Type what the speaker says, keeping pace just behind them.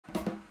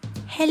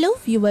Hello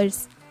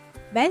viewers,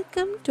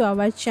 welcome to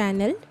our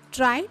channel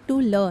Try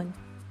to Learn.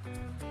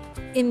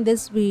 In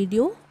this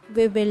video,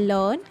 we will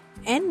learn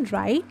and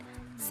write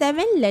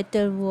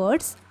 7-letter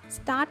words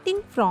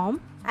starting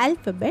from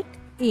alphabet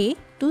A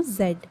to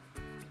Z.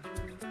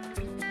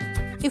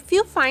 If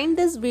you find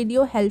this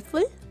video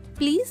helpful,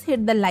 please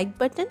hit the like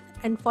button,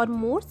 and for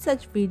more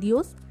such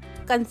videos,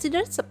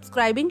 consider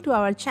subscribing to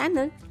our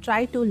channel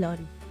Try to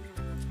Learn.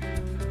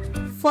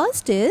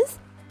 First is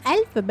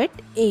alphabet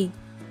A.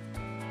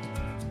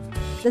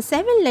 The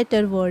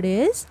 7-letter word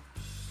is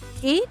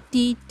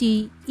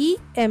ATTEMPT,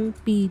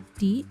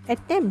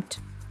 attempt.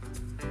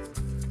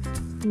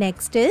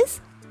 Next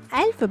is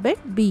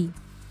alphabet B.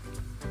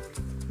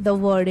 The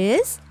word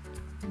is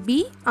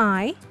BIGGEST,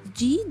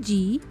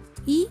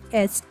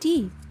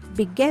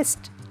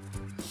 biggest.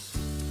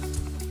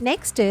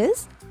 Next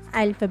is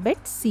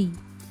alphabet C.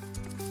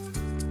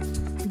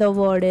 The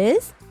word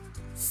is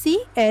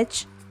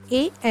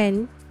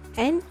CHANNEL,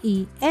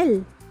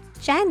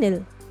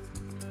 channel.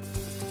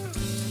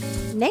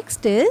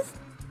 Next is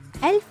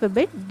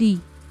alphabet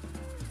D.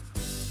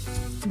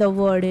 The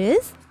word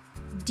is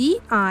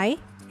DISEASE,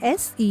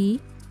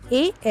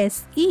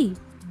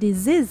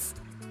 disease.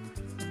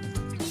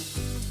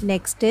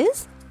 Next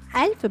is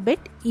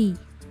alphabet E.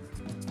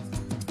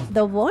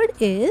 The word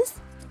is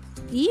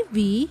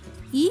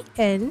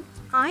EVENING,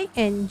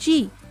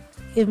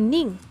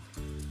 evening.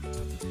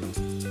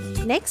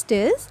 Next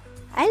is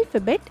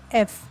alphabet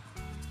F.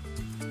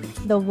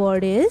 The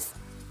word is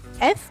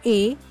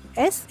FASHION,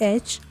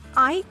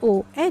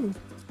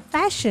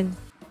 fashion.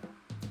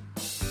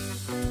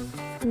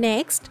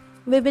 Next,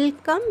 we will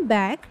come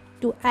back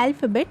to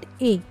alphabet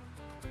A.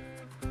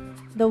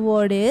 The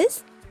word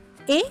is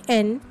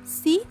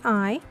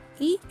ANCIENT,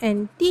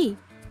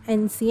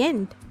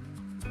 ancient.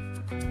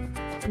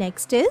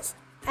 Next is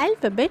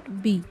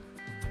alphabet B.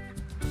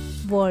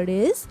 Word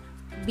is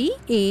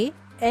BALANCE,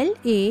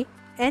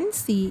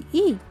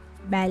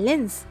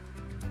 balance.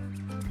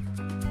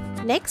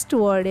 Next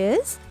word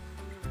is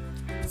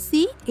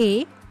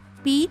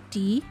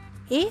CAPTAIN,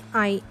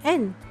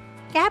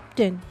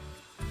 captain.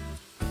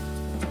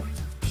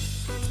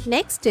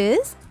 Next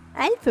is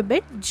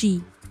alphabet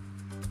G.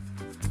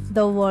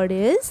 The word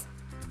is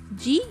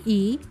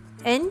GENERAL,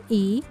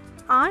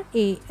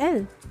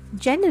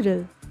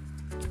 general.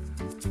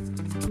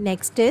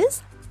 Next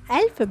is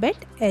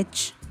alphabet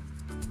H.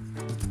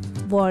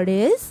 Word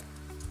is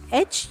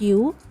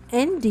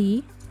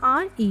HUNDRED,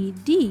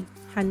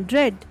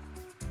 100.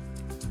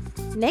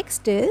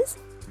 Next is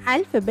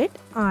alphabet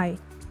I.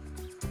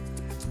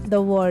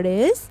 The word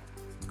is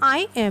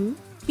IMPROVE,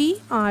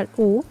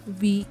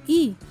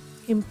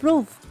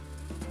 improve.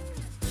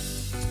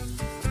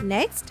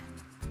 Next,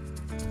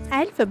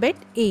 alphabet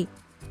A.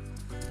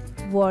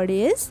 Word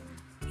is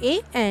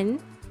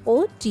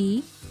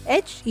ANOTHER,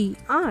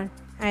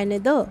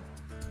 another.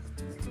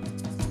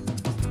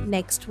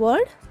 Next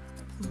word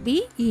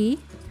BETWEEN,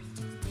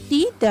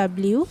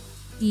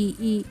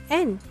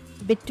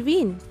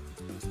 between.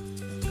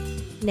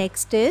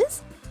 Next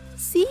is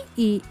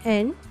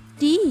CENTURY,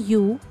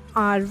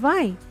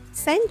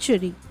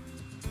 century.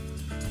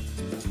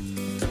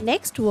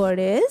 Next word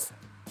is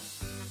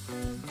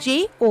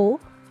JOURNEY,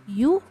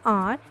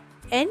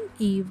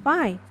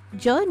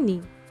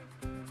 journey.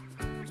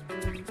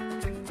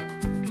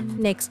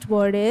 Next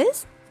word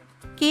is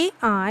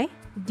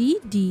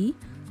KIDDING,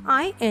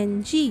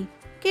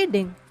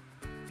 kidding.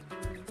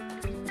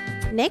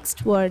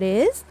 Next word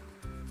is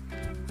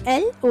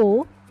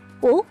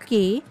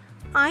LOOKING,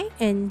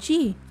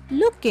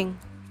 looking.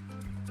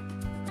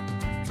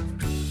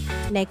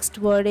 Next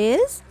word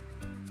is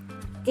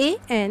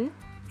ANXIETY,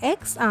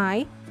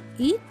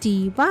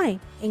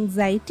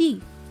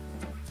 anxiety.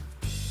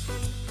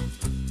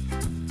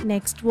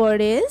 Next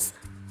word is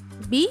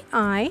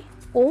BIOLOGY,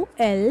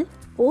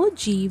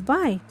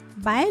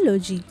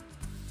 biology.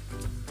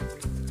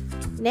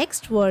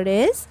 Next word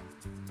is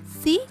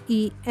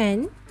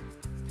CENTRAL,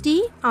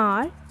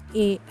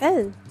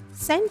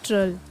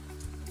 central.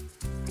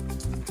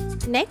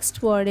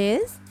 Next word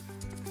is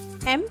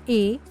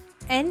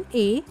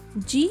MANAGER,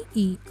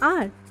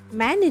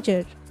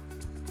 manager.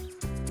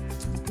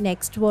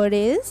 Next word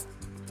is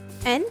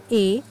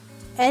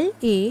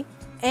NALANDA,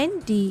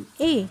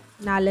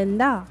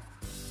 Nalanda.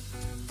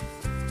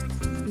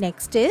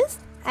 Next is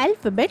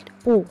alphabet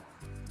O.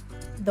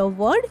 The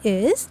word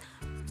is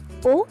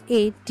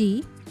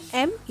OATMEAL,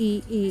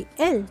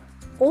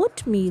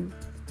 oatmeal.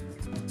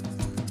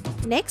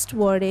 Next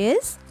word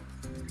is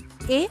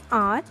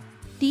ARTICLE,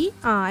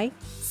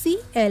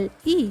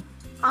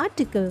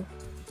 article.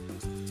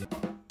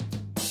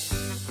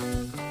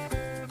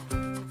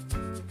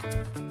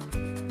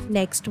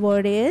 Next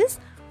word is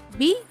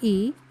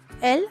BELIEVE,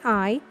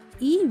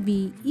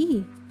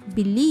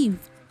 believe.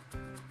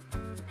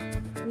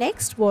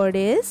 Next word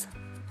is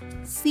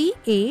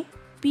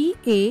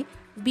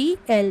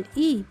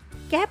CAPABLE,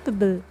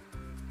 capable.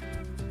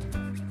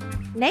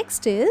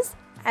 Next is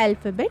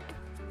alphabet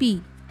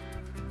P.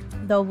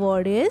 The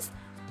word is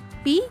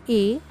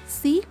PACKAGE,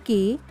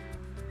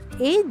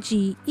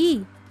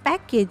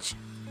 package.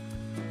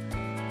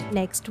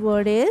 Next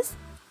word is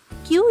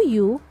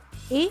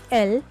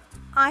QUALIFY,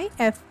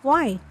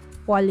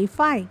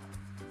 qualify.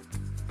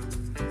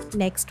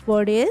 Next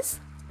word is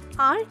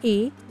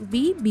RABBITS,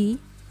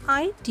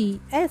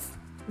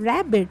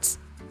 rabbits.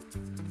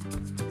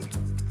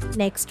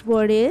 Next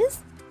word is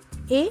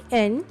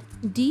ANDROID,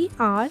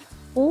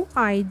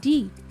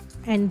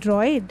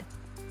 android.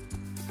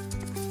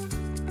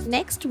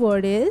 Next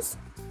word is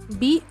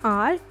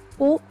BROADER,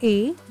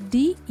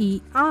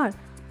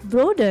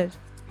 broader.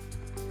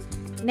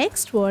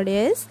 Next word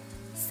is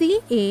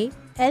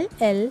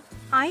CALLING,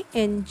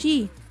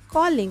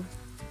 calling.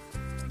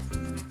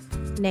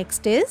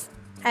 Next is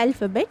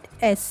alphabet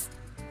S.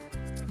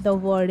 The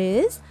word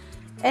is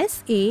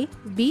SABRING,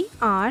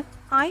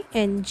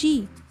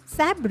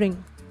 sabring.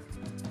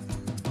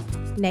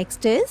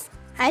 Next is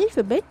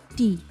alphabet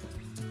T.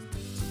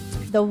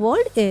 The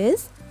word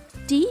is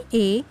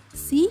TACKING,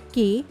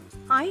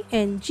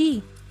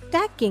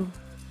 tacking.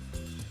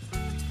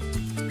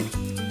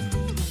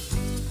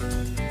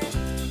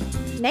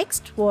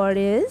 Next word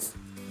is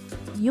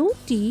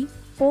UTOLOGY,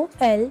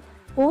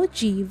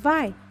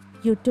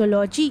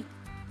 utology.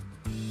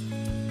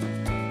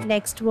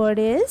 Next word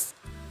is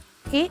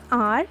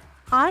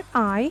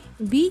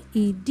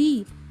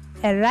ARRIVED,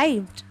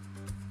 arrived.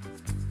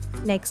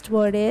 Next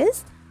word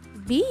is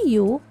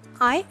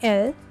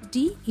BUILDER,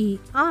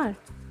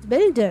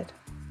 builder.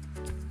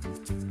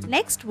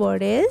 Next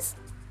word is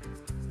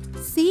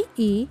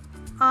CERTAIN,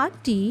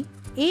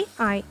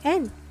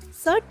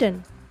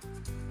 certain.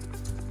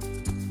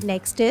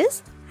 Next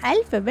is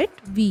alphabet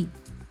V.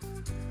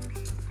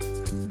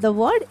 The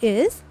word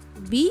is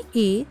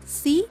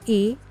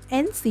VACANCY,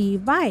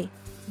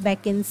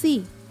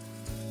 vacancy.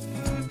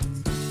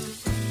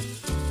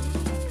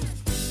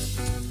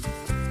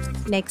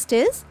 Next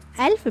is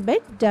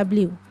alphabet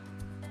W.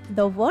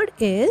 The word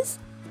is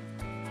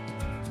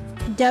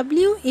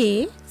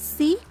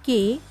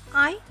WACKING,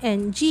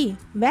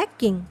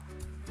 whacking.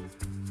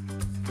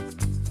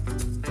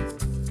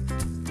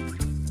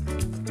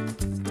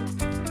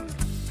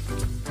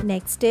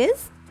 Next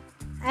is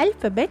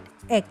alphabet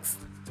X.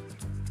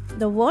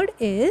 The word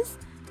is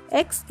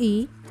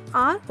XEROTIC,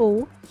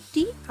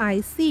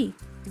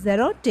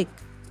 xerotic.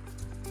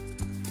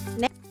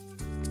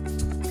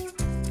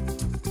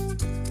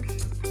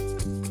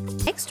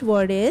 Next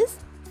word is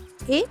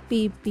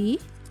APPLIED,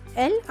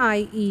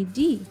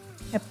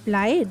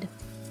 applied.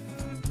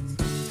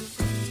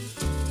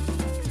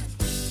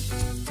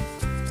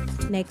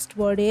 Next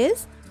word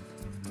is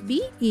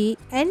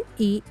BENEFIT,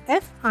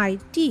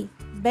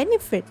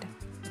 benefit.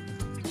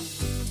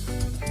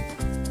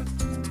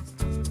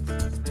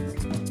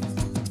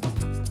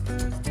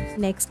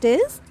 Next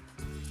is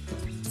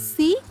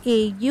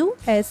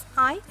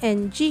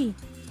CAUSING,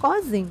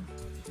 causing.